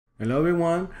Hello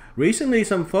everyone. Recently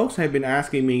some folks have been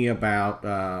asking me about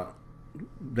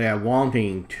they're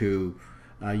wanting to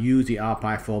use the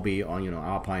RPi-4B on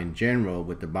RPi in general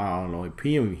with the Bioloid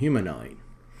Premium Humanoid.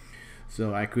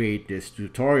 So I create this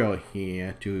tutorial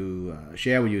here to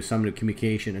share with you some of the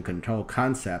communication and control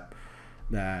concept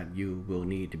that you will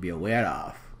need to be aware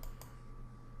of.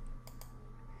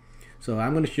 So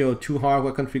I'm going to show two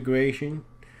hardware configuration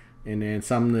and then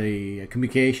some of the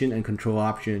communication and control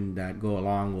options that go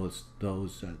along with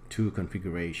those two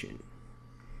configurations.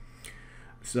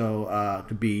 So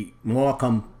to be more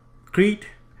concrete,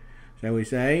 shall we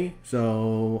say,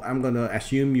 so I'm going to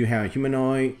assume you have a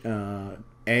humanoid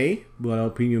A,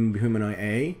 Bioloid Premium Humanoid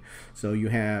A. So you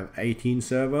have 18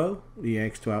 servo, the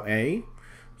X12A.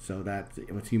 So that's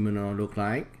what humanoid look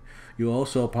like. You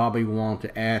also probably want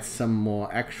to add some more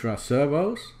extra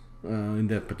servos. In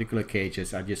the particular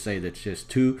cases, I just say that's just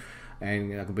two,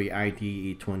 and that could be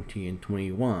ID 20 and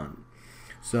 21.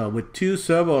 So with two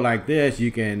servo like this,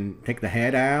 you can take the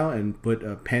head out and put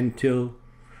a pen tilt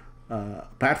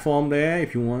platform there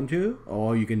if you want to,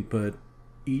 or you can put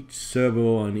each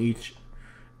servo on each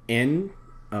end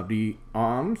of the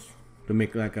arms to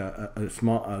make like a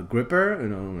small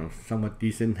gripper, somewhat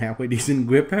decent, halfway decent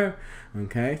gripper.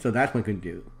 Okay, so that's what you can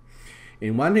do.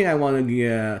 And one thing I want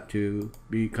to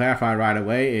be clarified right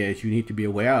away is you need to be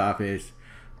aware of is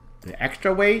the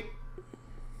extra weight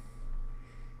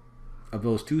of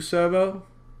those two servo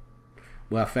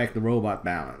will affect the robot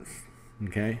balance.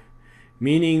 Okay,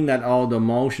 meaning that all the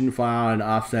motion file and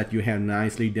offset you have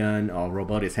nicely done, or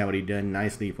robotics have already done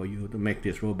nicely for you to make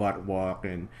this robot walk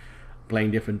and playing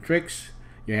different tricks,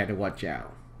 you have to watch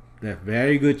out. There's a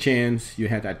very good chance you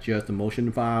have to adjust the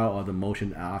motion file or the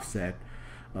motion offset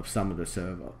of some of the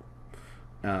servo.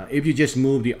 If you just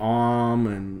move the arm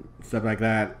and stuff like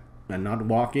that and not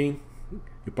walking,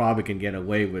 you probably can get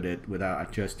away with it without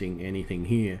adjusting anything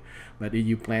here. But if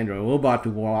you plan the robot to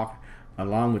walk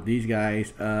along with these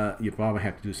guys, you probably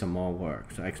have to do some more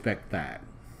work. So I expect that.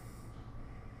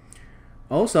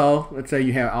 Also, let's say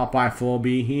you have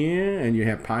RPi-4B here and you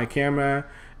have Pi camera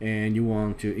and you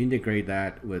want to integrate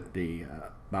that with the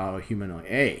Bioloid Humanoid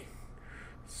A.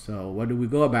 So what do we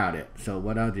go about it? So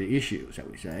what are the issues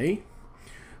that we say?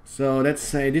 So let's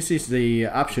say this is the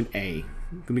option A,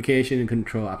 communication and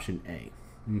control option A.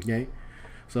 Okay,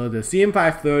 so the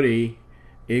CM530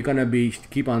 is gonna be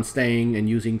keep on staying and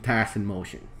using task and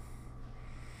motion.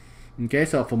 Okay,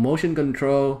 so for motion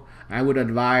control, I would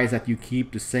advise that you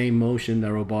keep the same motion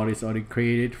the robotics already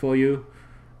created for you,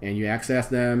 and you access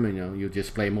them, and you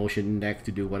just play motion index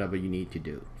to do whatever you need to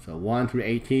do. So 1 through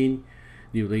 18.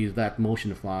 You leave that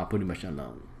motion file pretty much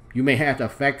alone. You may have to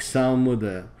affect some of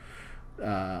the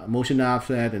motion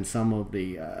offset and some of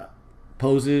the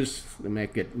poses to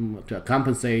make it to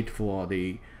compensate for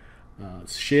the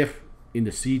shift in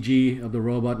the CG of the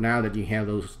robot. Now that you have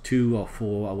those 2 or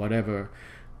 4 or whatever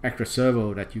extra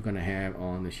servo that you're going to have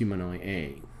on the humanoid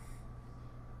A.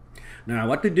 Now,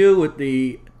 what to do with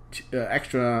the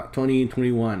extra 20 and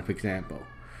 21, for example?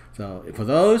 So for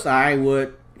those, I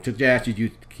would suggest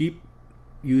you keep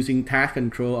using task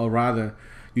control, or rather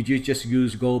you just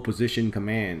use goal position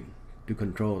command to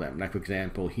control them. Like for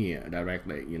example here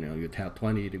directly, you tell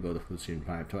 20 to go to position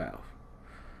 512.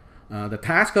 The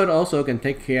task code also can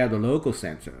take care of the local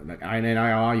sensor, like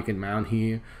IR you can mount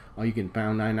here, or you can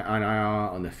mount IR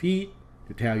on the feet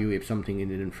to tell you if something is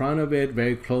in front of it,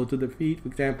 very close to the feet, for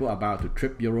example, about to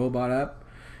trip your robot up,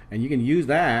 and you can use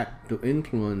that to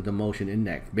influence the motion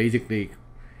index. Basically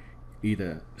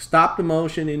either stop the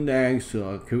motion index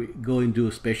or go into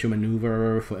a special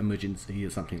maneuver for emergency or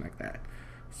something like that.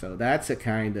 So that's a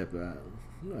kind of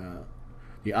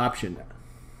the option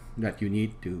that you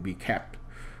need to be kept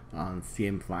on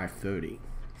CM530.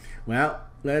 Well,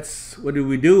 what do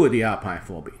we do with the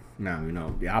RPi-4B? Now,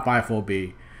 the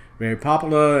RPi-4B very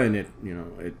popular, and it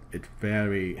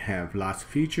very have lots of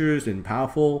features and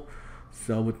powerful.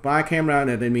 So with Pi camera,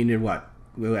 that means what?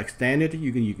 We'll extend it.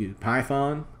 You can use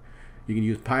Python. You can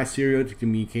use Pi serial to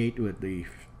communicate with the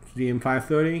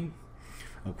CM530.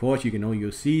 Of course, you can only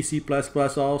use C, C++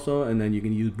 also, and then you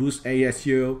can use Boost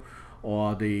ASU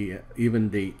or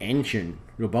even the ancient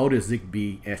robotic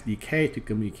ZigBee SDK to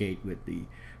communicate with the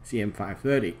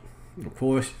CM530. Of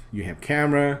course, you have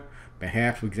camera.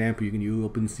 Perhaps, for example, you can use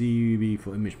OpenCV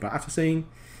for image processing,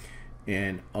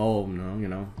 and all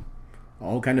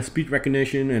kind of speech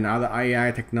recognition and other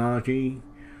AI technology.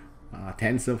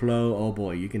 TensorFlow, oh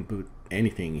boy, you can put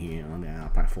anything here on the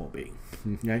RPi-4B.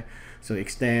 Okay, so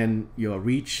extend your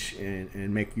reach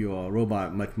and make your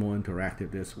robot much more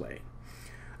interactive this way.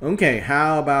 Okay,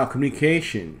 how about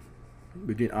communication?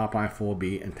 between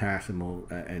RPi-4B and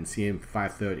and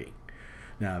CM530.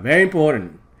 Now, very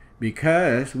important,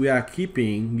 because we are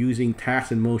using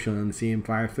task and motion on the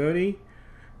CM530,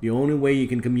 the only way you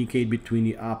can communicate between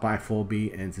the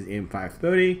RPi-4B and the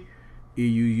CM530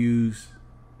 is you use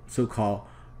so-called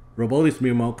robotics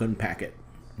remote packet.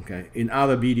 Okay. In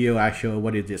other video, I show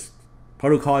what this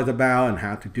protocol is about and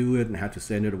how to do it and how to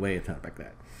send it away and stuff like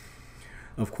that.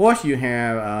 Of course, you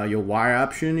have your wire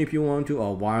option if you want to,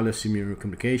 or wireless serial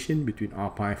communication between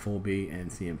RPi-4B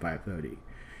and CM530.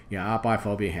 Yeah,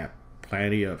 RPi-4B have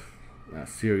plenty of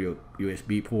serial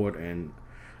USB port and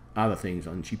other things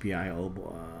on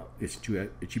GPIO. It's a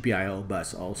GPIO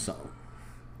bus also.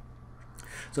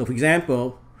 So, for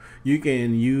example, you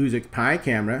can use a Pi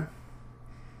camera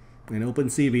and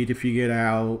OpenCV to figure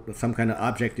out some kind of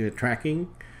object you're tracking.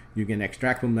 You can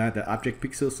extract from that the object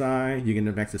pixel size. You can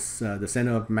extract the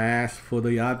center of mass for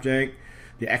the object,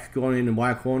 the X coordinate and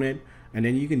Y coordinate, and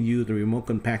then you can use the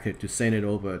remote packet to send it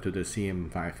over to the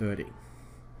CM530.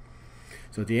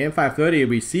 So the CM530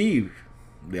 receives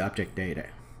the object data,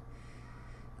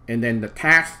 and then the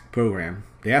task program,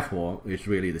 therefore, is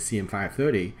really the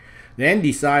CM530. Then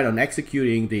decide on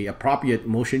executing the appropriate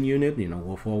motion unit,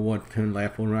 go forward, turn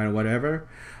left or right or whatever,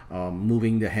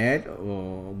 moving the head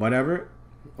or whatever,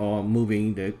 or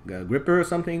moving the gripper or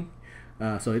something.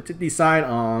 So it to decide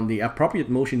on the appropriate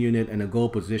motion unit and a goal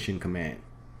position command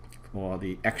for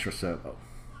the extra servo.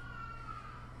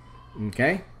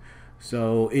 Okay,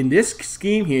 so in this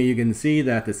scheme here, you can see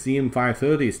that the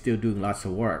CM530 is still doing lots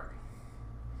of work.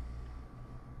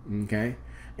 Okay,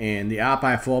 and the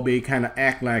RPi-4B kind of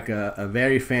act like a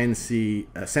very fancy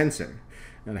sensor.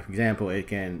 And for example, it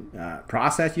can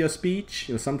process your speech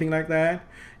or something like that,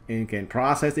 and it can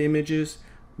process the images,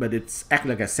 but it's act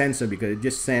like a sensor because it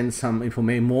just sends some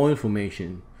more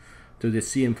information to the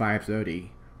CM530,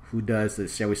 who does,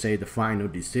 shall we say, the final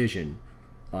decision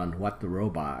on what the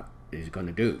robot is going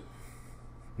to do.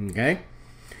 Okay,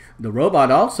 the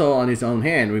robot also, on its own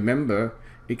hand, remember,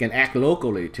 it can act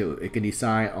locally too. It can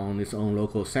decide on its own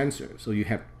local sensor. So you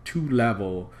have two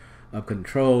levels of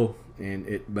control,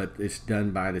 but it's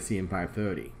done by the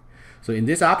CM530. So in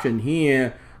this option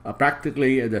here,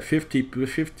 practically the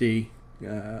 50-50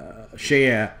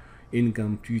 share in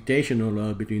computational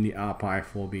load between the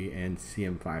RPi-4B and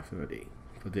CM530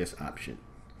 for this option.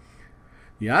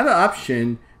 The other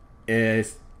option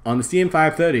is on the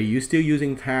CM530, you're still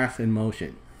using task and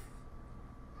motion.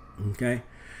 Okay,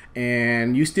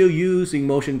 and you're still using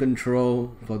motion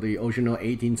control for the original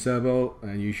 18 servo,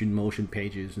 and using motion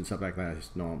pages and stuff like that is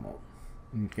normal.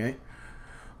 Okay,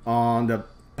 on the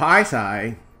Pi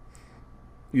side,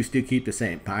 you still keep the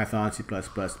same Python, C++,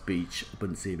 Speech,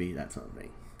 OpenCV, that sort of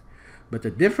thing. But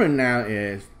the difference now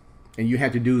is, and you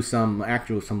have to do some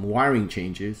wiring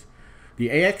changes. The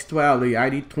AX12, the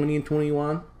ID20 and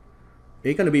 21,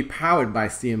 they're going to be powered by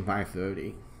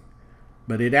CM530,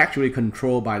 but it actually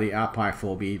controlled by the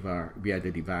RPi-4B via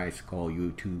the device called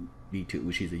U2D2,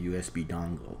 which is a USB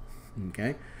dongle.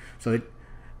 Okay, so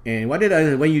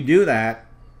when you do that,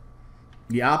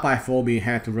 the RPi-4B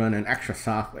had to run an extra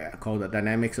software called the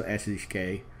Dynamixel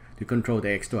SDK to control the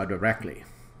AX12 directly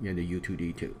in the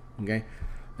U2D2. Okay,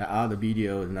 there are the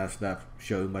videos and that stuff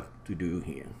showing what to do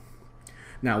here.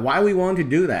 Now, why we want to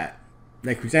do that?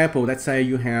 Like, for example, let's say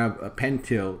you have a pen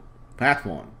tilt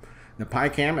platform. The Pi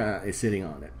camera is sitting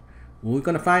on it. Well, we're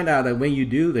going to find out that when you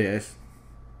do this,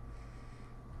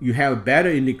 you have better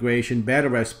integration, better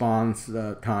response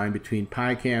time between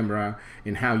Pi camera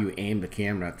and how you aim the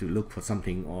camera to look for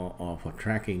something or for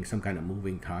tracking some kind of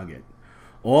moving target.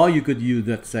 Or you could use,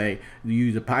 let's say,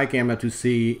 use the Pi camera to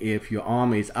see if your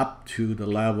arm is up to the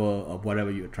level of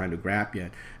whatever you're trying to grab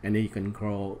yet, and then you can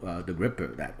control the gripper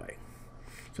that way.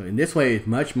 So in this way, it's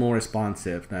much more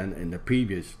responsive than in the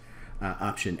previous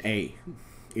option A.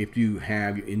 If you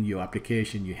have in your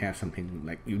application, you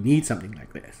need something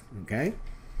like this. Okay.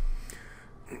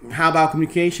 How about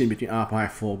communication between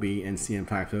RPi-4B and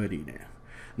CM530 there?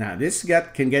 Now this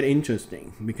can get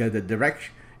interesting because the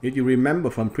direction, if you remember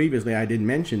from previously, I didn't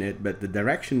mention it, but the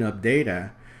direction of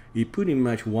data is pretty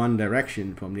much one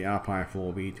direction from the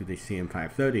RPi-4B to the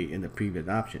CM530 in the previous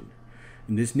option.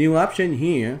 In this new option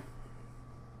here,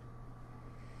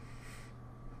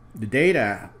 the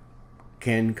data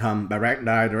can come direct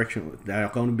direction. There are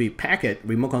going to be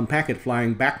remote packet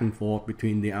flying back and forth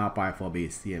between the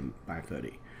RPi-4B and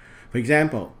CM530. For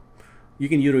example, you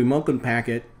can use a remote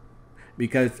packet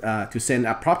because to send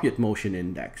appropriate motion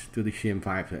index to the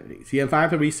CM530.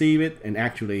 CM530 receive it and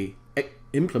actually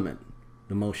implement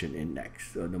the motion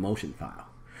index or the motion file.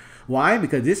 Why?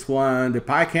 Because this one, the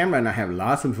Pi camera now have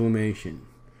lots of information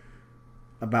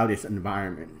about its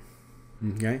environment.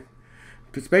 Okay,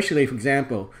 especially for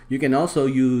example, you can also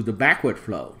use the backward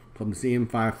flow from the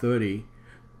CM530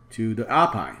 to the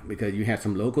RPi, because you have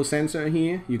some local sensor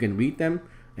here. You can read them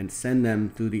and send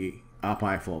them to the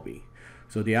RPi-4B.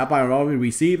 So the RPi will already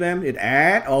receive them. It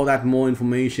add all that more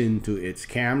information to its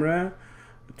camera,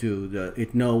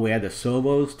 it know where the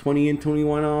servos 20 and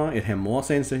 21 are. It have more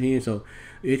sensor here, so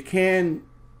it can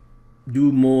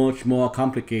do much more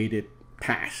complicated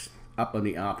tasks up on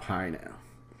the RPi now.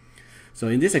 So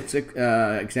in this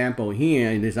example here,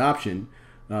 in this option,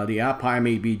 the RPi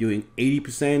may be doing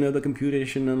 80% of the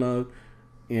computational load,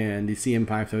 and the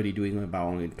CM530 doing about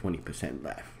only 20%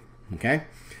 left. Okay,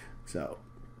 so,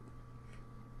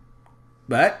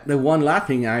 but the one last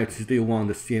thing I still want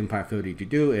the CM530 to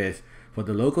do is, for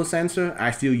the local sensor,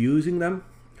 I still using them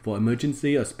for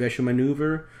emergency or special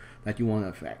maneuver that you want to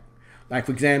affect. Like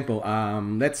for example,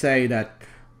 let's say that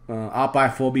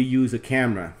RPi-4B use a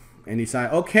camera and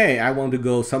decide, okay, I want to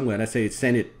go somewhere. Let's say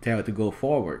tell it to go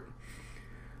forward.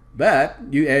 But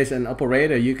you, as an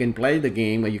operator, you can play the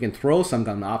game where you can throw some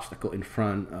kind of obstacle in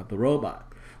front of the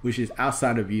robot, which is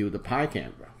outside of view of the Pi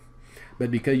camera. But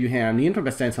because you have the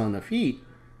infrared sensor on the feet,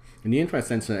 and the infrared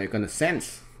sensor is going to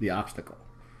sense the obstacle.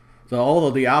 So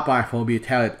although the RPi-4B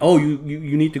tell it, oh,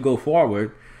 you need to go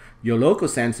forward, your local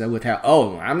sensor will tell,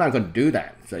 oh, I'm not going to do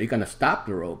that. So you're going to stop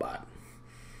the robot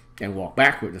and walk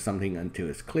backward or something until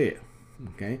it's clear.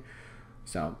 Okay,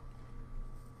 so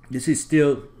this is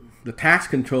still, the task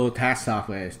control, task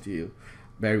software is still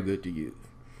very good to use.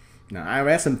 Now, I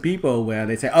read some people where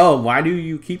they say, oh, why do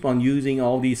you keep on using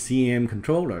all these CM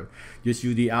controller? Just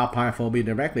use the RPi-4B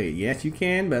directly. Yes, you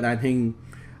can, but I think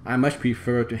I much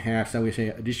prefer to have, shall we say,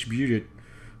 a distributed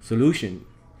solution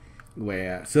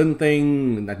where certain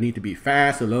things that need to be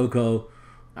fast or local,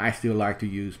 I still like to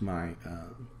use my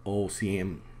old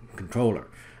CM controller.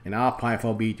 And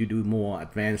RPi-4B to do more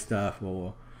advanced stuff,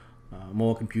 or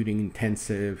more computing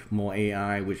intensive, more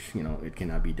AI, which, you know, it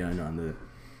cannot be done on the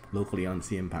locally on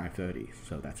CM530.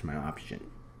 So that's my option.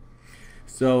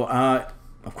 So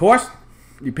of course,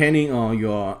 depending on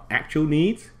your actual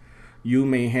needs, you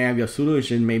may have your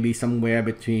solution maybe somewhere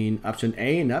between option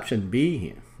A and option B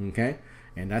here. Okay,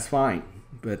 and that's fine.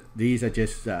 But these are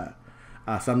just some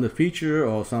of the feature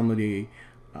or some of the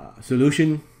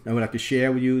solution I would like to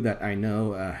share with you that I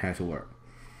know has worked.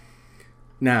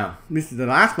 Now, this is the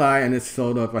last slide, and it's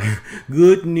sort of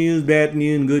good news, bad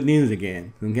news, good news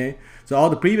again. Okay, so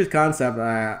all the previous concept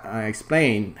I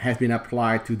explained has been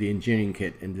applied to the engineering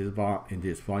kit in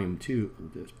this volume 2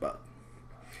 of this book.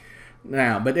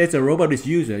 Now, but as a robotics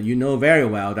user, you know very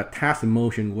well that task and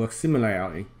motion work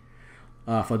similarly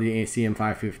for the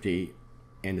CM550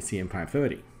 and the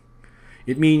CM530.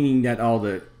 It meaning that all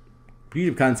the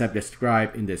previous concept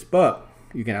described in this book,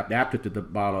 you can adapt it to the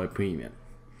Bioloid Premium.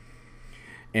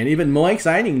 And even more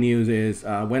exciting news is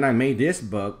when I made this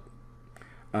book,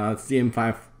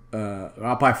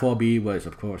 RPi-4B was,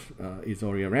 of course, is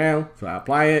already around, so I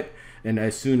apply it. And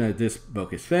as soon as this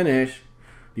book is finished,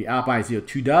 the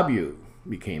RPi-U2W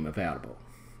became available.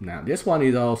 Now this one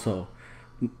is also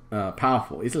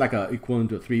powerful. It's like equivalent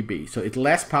to a 3B, so it's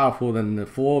less powerful than the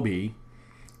 4B,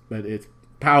 but it's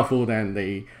powerful than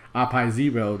the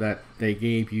RPi-0 that they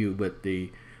gave you with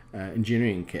the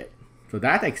engineering kit. So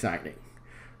that's exciting.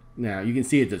 Now you can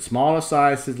see it's a smaller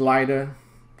size, it's lighter,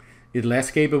 it's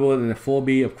less capable than the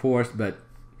 4B, of course, but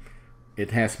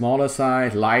it has smaller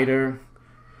size, lighter.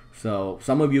 So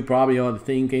some of you probably are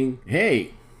thinking,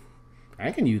 hey,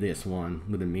 I can use this one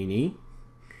with a mini.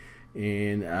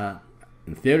 And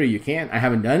in theory you can. I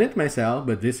haven't done it myself,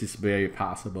 but this is a very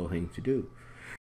possible thing to do.